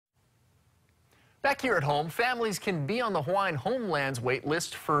Back here at home, families can be on the Hawaiian Homeland's wait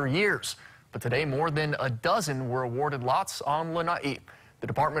list for years. But today, more than a dozen were awarded lots on Lanai. The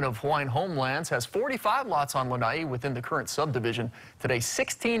Department of Hawaiian Homelands has 45 lots on Lanai within the current subdivision. Today,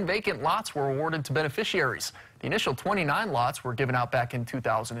 16 vacant lots were awarded to beneficiaries. The initial 29 lots were given out back in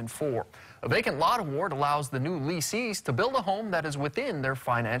 2004. A vacant lot award allows the new lessees to build a home that is within their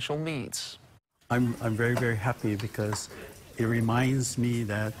financial needs. I'm very, very happy because it reminds me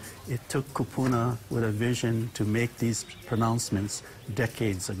that it took Kupuna with a vision to make these pronouncements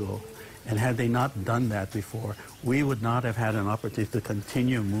decades ago. And had they not done that before, we would not have had an opportunity to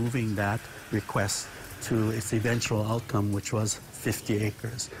continue moving that request to its eventual outcome, which was 50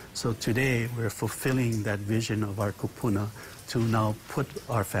 acres. So today, we're fulfilling that vision of our Kupuna to now put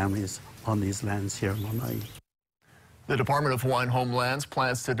our families on these lands here in Lanai. The Department of Hawaiian Homelands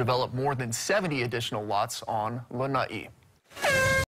plans to develop more than 70 additional lots on Lanai.